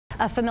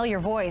A familiar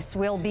voice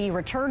will be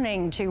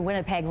returning to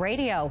Winnipeg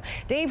radio.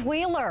 Dave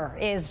Wheeler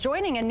is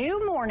joining a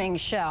new morning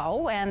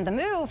show, and the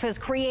move has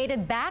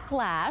created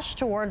backlash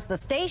towards the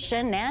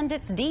station and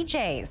its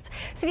DJs.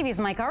 CTV's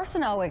Mike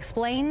Arsenault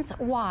explains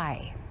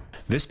why.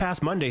 This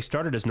past Monday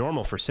started as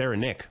normal for Sarah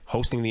Nick,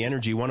 hosting the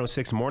Energy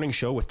 106 morning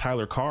show with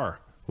Tyler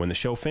Carr. When the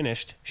show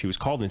finished, she was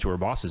called into her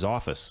boss's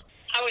office.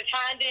 I was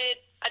handed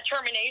a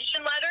termination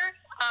letter.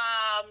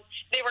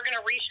 They were going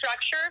to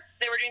restructure.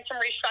 They were doing some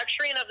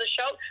restructuring of the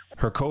show.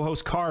 Her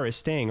co-host Carr is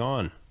staying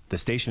on. The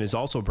station is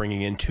also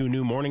bringing in 2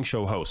 new morning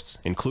show hosts,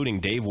 including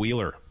Dave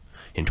Wheeler.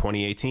 In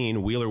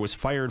 2018, Wheeler was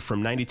fired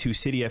from 92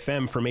 City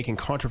FM for making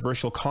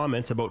controversial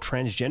comments about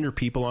transgender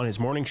people on his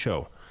morning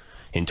show.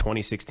 In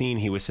 2016,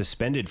 he was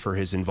suspended for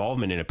his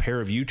involvement in a pair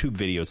of YouTube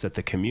videos that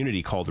the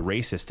community called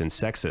racist and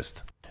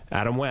sexist.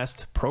 Adam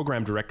West,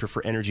 program director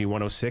for Energy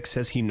 106,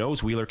 says he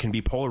knows Wheeler can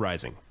be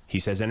polarizing. He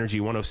says Energy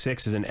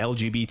 106 is an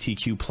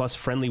LGBTQ plus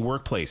friendly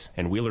workplace,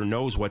 and Wheeler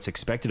knows what's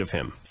expected of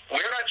him. We're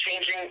not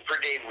changing for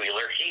Dave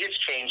Wheeler. He has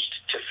changed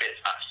to fit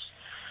us.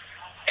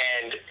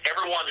 And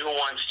everyone who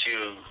wants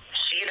to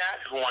see that,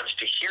 who wants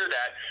to hear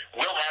that,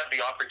 will have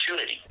the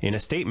opportunity. In a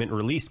statement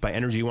released by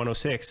Energy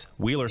 106,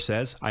 Wheeler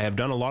says, "I have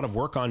done a lot of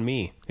work on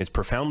me. It's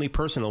profoundly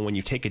personal when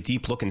you take a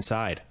deep look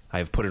inside. I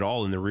have put it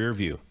all in the rear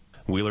view."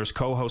 Wheeler's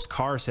co-host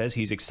Carr says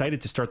he's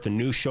excited to start the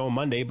new show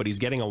Monday, but he's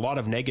getting a lot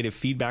of negative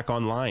feedback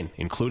online,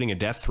 including a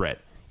death threat,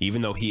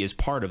 even though he is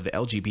part of the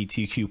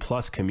LGBTQ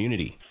plus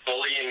community.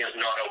 Bullying is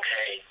not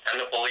okay,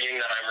 and the bullying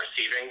that I'm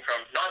receiving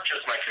from not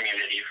just my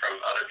community, from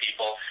other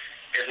people,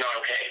 is not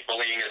okay.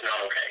 Bullying is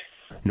not okay.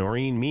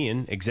 Noreen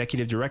Meehan,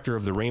 executive director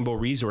of the Rainbow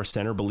Resource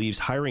Center, believes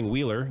hiring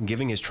Wheeler,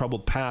 given his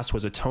troubled past,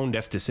 was a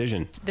tone-deaf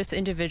decision. This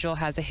individual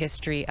has a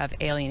history of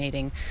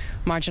alienating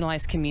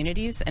marginalized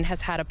communities and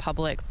has had a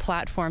public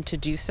platform to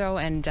do so,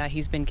 and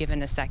he's been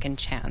given a second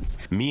chance.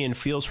 Meehan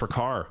feels for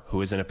Carr,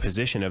 who is in a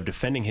position of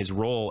defending his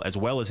role as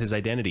well as his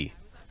identity.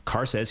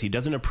 Carr says he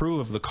doesn't approve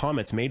of the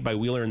comments made by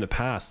Wheeler in the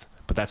past,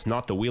 but that's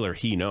not the Wheeler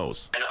he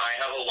knows. And I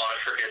have a lot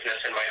of forgiveness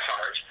in my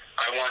heart.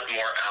 I want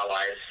more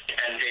allies,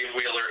 and Dave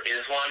Wheeler is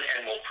one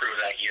and will prove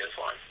that he is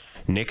one.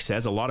 Nick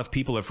says a lot of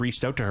people have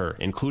reached out to her,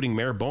 including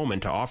Mayor Bowman,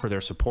 to offer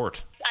their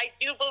support. I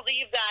do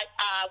believe that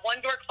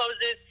one door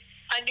closes,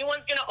 a new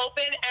one's going to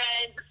open,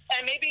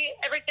 and maybe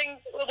everything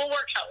will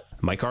work out.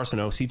 Mike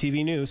Arsenault,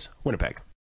 CTV News, Winnipeg.